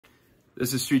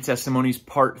This is Street Testimonies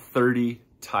Part 30,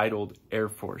 titled Air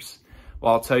Force.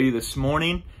 Well, I'll tell you, this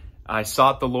morning, I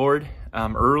sought the Lord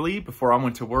early before I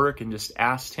went to work and just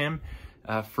asked him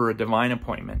for a divine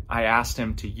appointment. I asked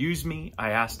him to use me.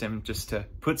 I asked him just to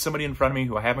put somebody in front of me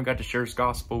who I haven't got to share his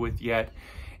gospel with yet.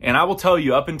 And I will tell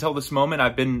you, up until this moment,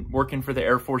 I've been working for the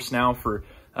Air Force now for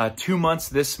 2 months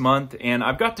this month, and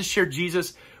I've got to share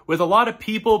Jesus with a lot of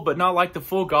people, but not like the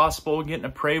full gospel, getting to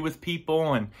pray with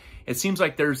people. And it seems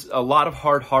like there's a lot of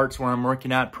hard hearts where I'm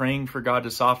working at, praying for God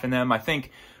to soften them. I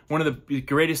think one of the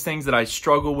greatest things that I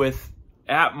struggle with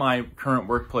at my current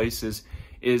workplace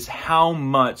is how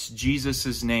much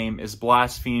Jesus' name is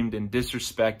blasphemed and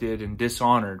disrespected and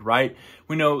dishonored, right?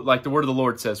 We know, like the word of the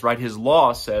Lord says, right? His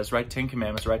law says, right? 10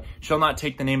 Commandments, right? Shall not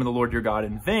take the name of the Lord your God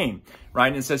in vain, right?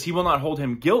 And it says he will not hold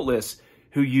him guiltless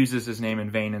who uses his name in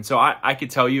vain. And so I could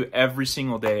tell you every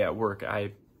single day at work,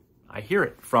 I hear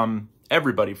it from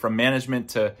everybody, from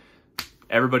management to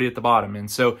everybody at the bottom. And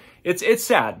so it's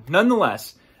sad.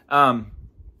 Nonetheless, I'm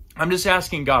just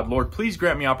asking God, Lord, please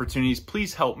grant me opportunities.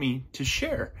 Please help me to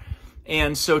share.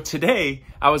 And so today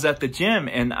I was at the gym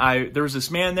and there was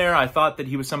this man there. I thought that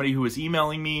he was somebody who was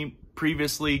emailing me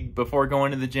previously before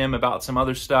going to the gym about some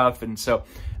other stuff. And so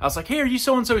I was like, hey, are you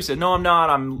so-and-so? He said, no, I'm not.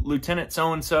 I'm Lieutenant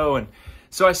so-and-so. And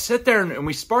so I sit there and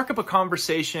we spark up a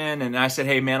conversation, and I said,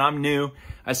 hey man, I'm new.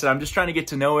 I said, I'm just trying to get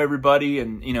to know everybody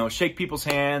and, you know, shake people's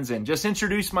hands and just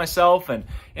introduce myself. And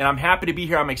I'm happy to be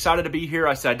here. I'm excited to be here.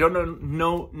 I said, I don't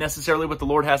know necessarily what the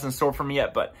Lord has in store for me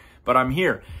yet, but I'm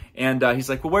here. And he's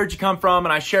like, well, where'd you come from?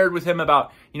 And I shared with him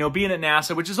about, you know, being at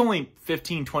NASA, which is only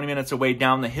 15, 20 minutes away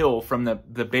down the hill from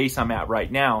the base I'm at right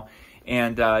now.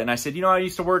 And I said, you know, I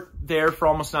used to work there for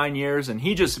almost 9 years, and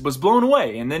he just was blown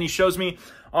away. And then he shows me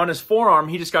on his forearm,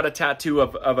 he just got a tattoo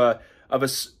of a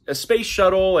space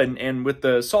shuttle and with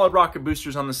the solid rocket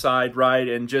boosters on the side, right?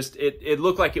 And just, it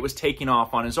looked like it was taking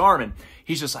off on his arm. And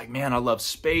he's just like, man, I love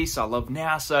space. I love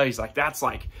NASA. He's like, that's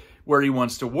like where he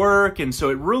wants to work. And so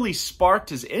it really sparked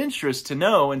his interest to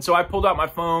know. And so I pulled out my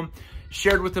phone,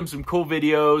 shared with him some cool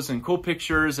videos and cool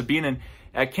pictures of being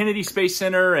at Kennedy Space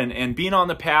Center and being on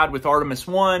the pad with Artemis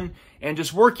 1 and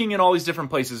just working in all these different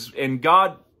places. And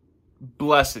God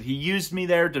bless it. He used me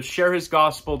there to share his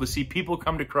gospel, to see people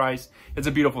come to Christ. It's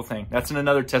a beautiful thing. That's in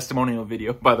another testimonial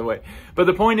video, by the way. But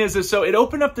the point is so it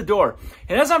opened up the door.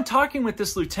 And as I'm talking with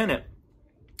this lieutenant,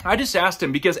 I just asked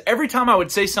him, because every time I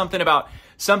would say something about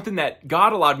something that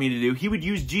God allowed me to do, he would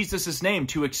use Jesus' name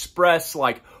to express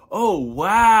like, oh,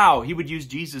 wow. He would use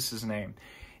Jesus' name.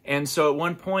 And so at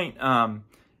one point,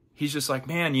 he's just like,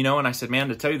 man, you know, and I said, man,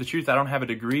 to tell you the truth, I don't have a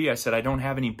degree. I said, I don't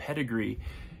have any pedigree.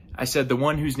 I said, the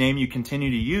one whose name you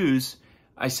continue to use,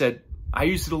 I said, I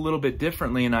use it a little bit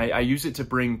differently, and I use it to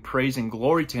bring praise and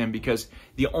glory to him, because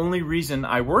the only reason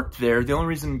I worked there, the only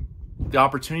reason the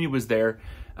opportunity was there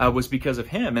was because of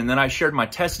him. And then I shared my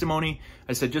testimony.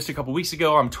 I said, just a couple weeks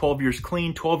ago, I'm 12 years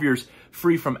clean, 12 years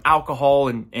free from alcohol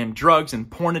and drugs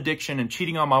and porn addiction and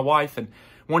cheating on my wife and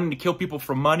wanting to kill people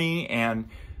for money and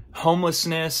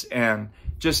homelessness and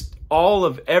just all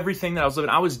of everything that I was living.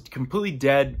 I was completely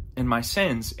dead in my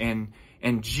sins, and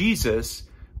Jesus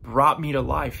brought me to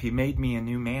life. He made me a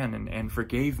new man and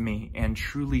forgave me and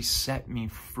truly set me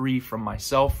free from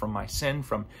myself, from my sin,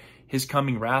 from his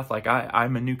coming wrath. Like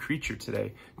I'm a new creature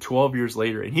today, 12 years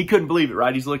later. And he couldn't believe it,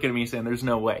 right? He's looking at me saying, there's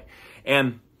no way.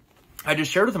 And I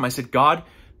just shared with him, I said, God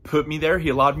put me there. He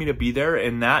allowed me to be there,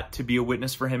 and that to be a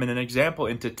witness for him and an example,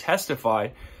 and to testify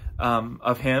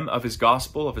of him, of his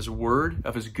gospel, of his word,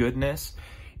 of his goodness.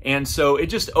 And so it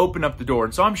just opened up the door.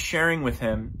 And so I'm sharing with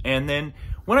him. And then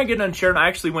when I get done sharing, I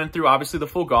actually went through, obviously, the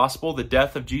full gospel, the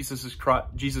death of Jesus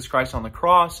Christ on the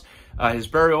cross, his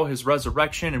burial, his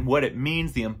resurrection, and what it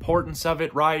means, the importance of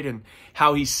it, right? And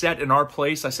how he set in our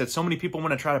place. I said, so many people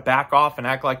want to try to back off and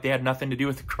act like they had nothing to do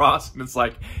with the cross. And it's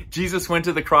like, Jesus went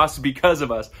to the cross because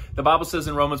of us. The Bible says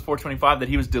in Romans 4:25 that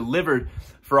he was delivered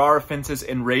for our offenses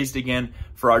and raised again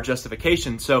for our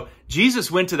justification. So Jesus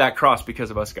went to that cross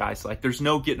because of us, guys. Like, there's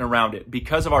no getting around it.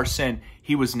 Because of our sin,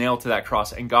 he was nailed to that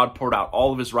cross, and God poured out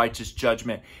all of his righteous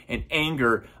judgment and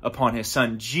anger upon his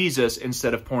son, Jesus,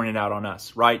 instead of pouring it out on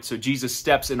us, right? So Jesus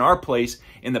steps in our place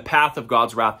in the path of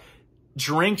God's wrath,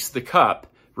 drinks the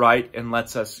cup, right, and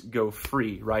lets us go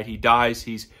free, right? He dies.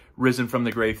 He's risen from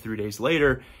the grave 3 days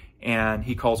later, and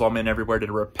he calls all men everywhere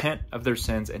to repent of their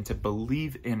sins and to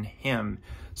believe in him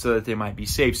so that they might be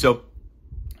saved. So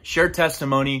shared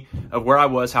testimony of where I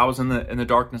was, how I was in the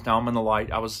darkness, now I'm in the light.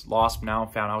 I was lost, but now I'm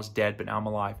found. I was dead, but now I'm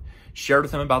alive. Shared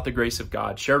with him about the grace of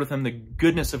God. Shared with him the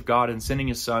goodness of God in sending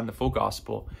his son, the full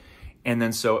gospel. And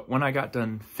then so when I got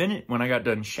done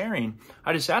sharing,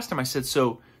 I just asked him, I said,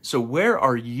 so where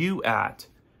are you at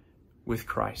with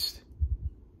Christ?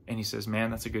 And he says,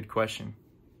 man, that's a good question.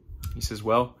 He says,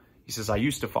 well, he says, I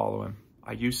used to follow him.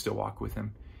 I used to walk with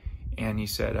him. And he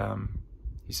said,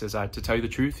 to tell you the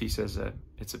truth, he says,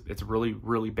 it's a really,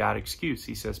 really bad excuse.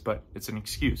 He says, but it's an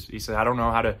excuse. He said, I don't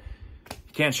know how to,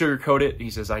 you can't sugarcoat it. He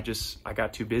says, I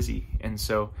got too busy. And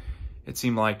so it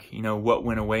seemed like, what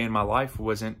went away in my life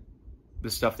wasn't the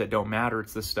stuff that don't matter.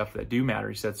 It's the stuff that do matter.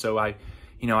 He said, so I'm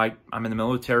in the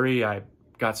military. I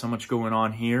got so much going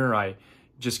on here. I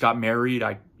just got married.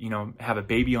 I, have a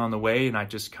baby on the way, and I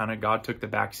just God took the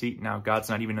back seat. Now God's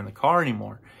not even in the car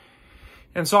anymore.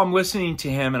 And so I'm listening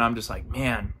to him, and I'm just like,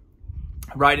 man,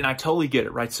 right? And I totally get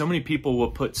it, right? So many people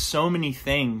will put so many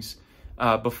things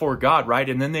before God, right?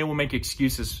 And then they will make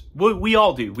excuses. We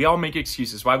all do. We all make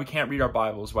excuses. Why we can't read our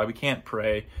Bibles, why we can't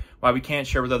pray, why we can't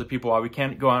share with other people, why we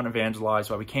can't go out and evangelize,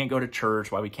 why we can't go to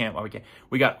church, why we can't.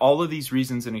 We got all of these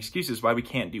reasons and excuses why we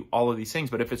can't do all of these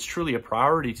things. But if it's truly a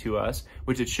priority to us,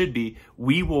 which it should be,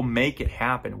 we will make it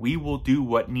happen. We will do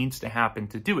what needs to happen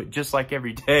to do it. Just like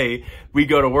every day we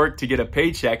go to work to get a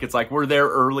paycheck. It's like we're there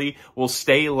early. We'll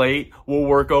stay late. We'll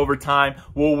work overtime.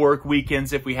 We'll work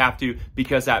weekends if we have to,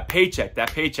 because that paycheck.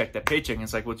 And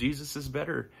it's like, well, Jesus is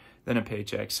better than a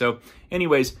paycheck. So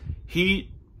anyways, he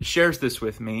shares this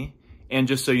with me. And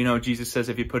just so you know, Jesus says,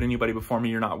 if you put anybody before me,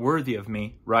 you're not worthy of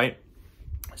me, right?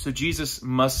 So Jesus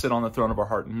must sit on the throne of our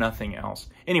heart, nothing else.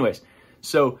 Anyways,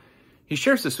 so he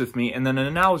shares this with me, and then an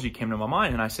analogy came to my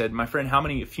mind, and I said, my friend, how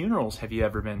many funerals have you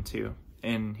ever been to?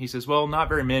 And he says, well, not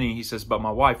very many. He says, but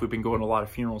my wife, we've been going to a lot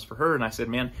of funerals for her. And I said,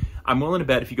 man, I'm willing to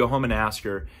bet if you go home and ask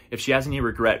her if she has any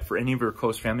regret for any of her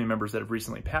close family members that have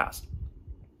recently passed,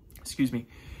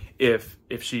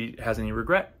 if she has any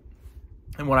regret.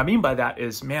 And what I mean by that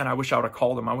is, man, I wish I would have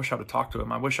called him. I wish I would have talked to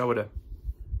him. I wish I would have,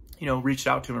 reached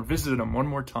out to him or visited him one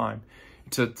more time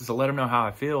to let him know how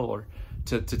I feel, or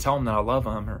to tell him that I love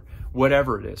him, or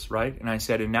whatever it is, right? And I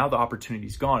said, and now the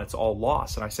opportunity's gone. It's all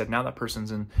lost. And I said, now that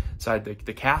person's inside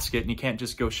the casket, and you can't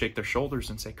just go shake their shoulders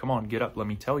and say, come on, get up. Let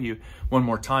me tell you one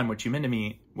more time what you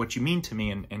mean to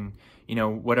me, and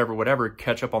whatever,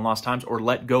 catch up on lost times, or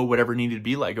let go whatever needed to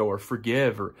be let go, or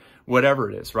forgive, or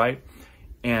whatever it is, right?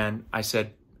 And I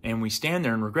said, and we stand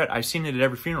there in regret. I've seen it at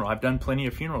every funeral. I've done plenty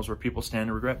of funerals where people stand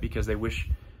in regret because they wish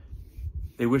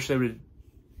they would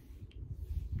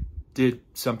did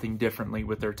something differently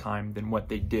with their time than what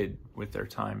they did with their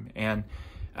time. And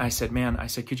I said, man,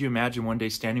 could you imagine one day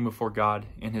standing before God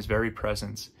in his very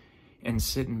presence and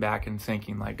sitting back and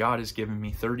thinking, like, God has given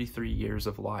me 33 years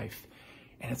of life.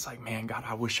 And it's like, man, God,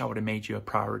 I wish I would have made you a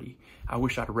priority. I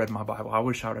wish I'd have read my Bible. I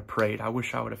wish I would have prayed. I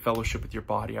wish I would have fellowshiped with your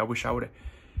body. I wish I would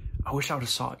have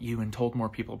sought you and told more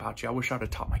people about you. I wish I would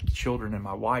have taught my children and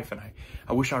my wife. And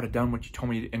I wish I would have done what you told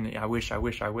me. And I wish,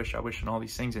 and all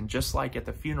these things. And just like at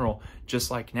the funeral, just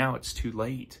like now, it's too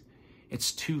late.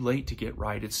 It's too late to get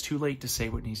right. It's too late to say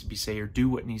what needs to be said or do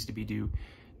what needs to be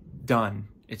done.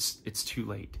 It's too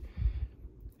late.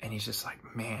 And he's just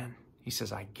like, man, he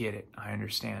says, I get it. I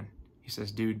understand. He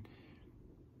says, dude,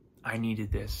 I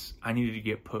needed this. I needed to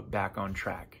get put back on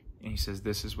track. And he says,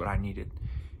 this is what I needed.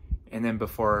 And then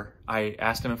before, I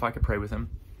asked him if I could pray with him.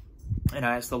 And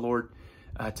I asked the Lord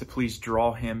to please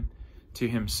draw him to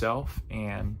himself,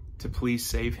 and to please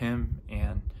save him,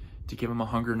 and to give him a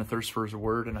hunger and a thirst for his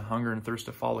word, and a hunger and a thirst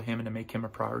to follow him, and to make him a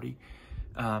priority.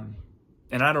 And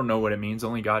I don't know what it means.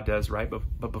 Only God does, right?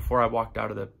 But before I walked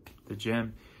out of the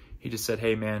gym, he just said,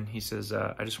 hey, man, he says,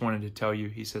 I just wanted to tell you,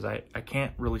 he says, I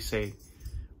can't really say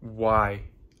why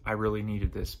I really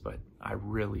needed this, but I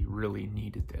really, really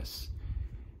needed this.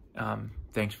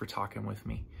 Thanks for talking with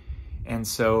me. And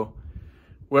so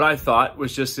what I thought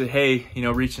was just that, hey,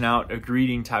 reaching out, a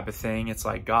greeting type of thing. It's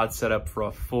like God set up for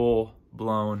a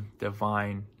full-blown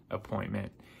divine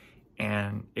appointment.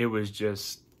 And it was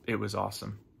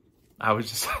awesome. I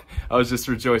was just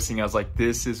rejoicing. I was like,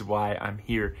 this is why I'm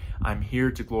here. I'm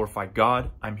here to glorify God.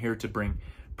 I'm here to bring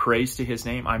praise to his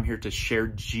name. I'm here to share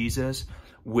Jesus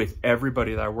with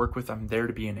everybody that I work with. I'm there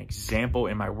to be an example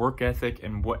in my work ethic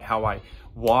and how I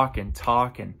walk and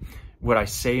talk and what I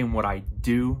say and what I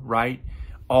do, right?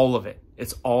 All of it.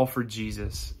 It's all for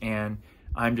Jesus. And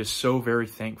I'm just so very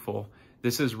thankful.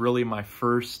 This is really my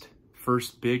first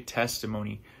big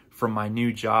testimony from my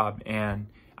new job. And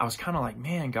I was kind of like,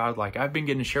 man, God, like I've been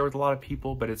getting to share with a lot of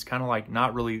people, but it's kind of like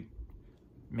not really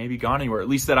maybe gone anywhere, at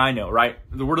least that I know, right?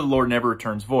 The word of the Lord never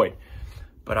returns void.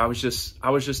 But I was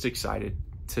just excited.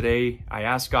 Today, I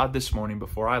asked God this morning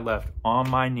before I left on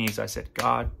my knees. I said,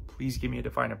 God, please give me a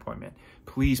divine appointment.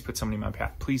 Please put somebody in my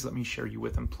path. Please let me share you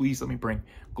with them. Please let me bring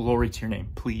glory to your name.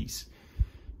 Please.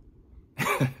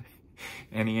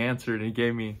 And he answered. He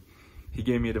gave me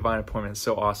a divine appointment. It's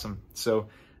so awesome. So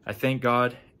I thank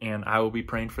God, and I will be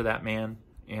praying for that man.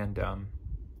 And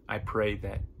I pray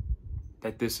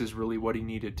that this is really what he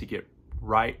needed to get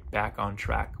right back on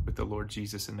track with the Lord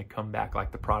Jesus, and to come back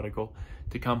like the prodigal,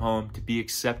 to come home, to be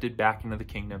accepted back into the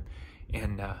kingdom,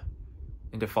 and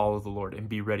to follow the Lord and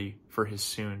be ready for his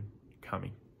soon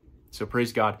coming. So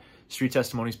praise God. Street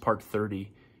Testimonies Part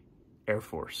 30, Air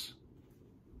Force.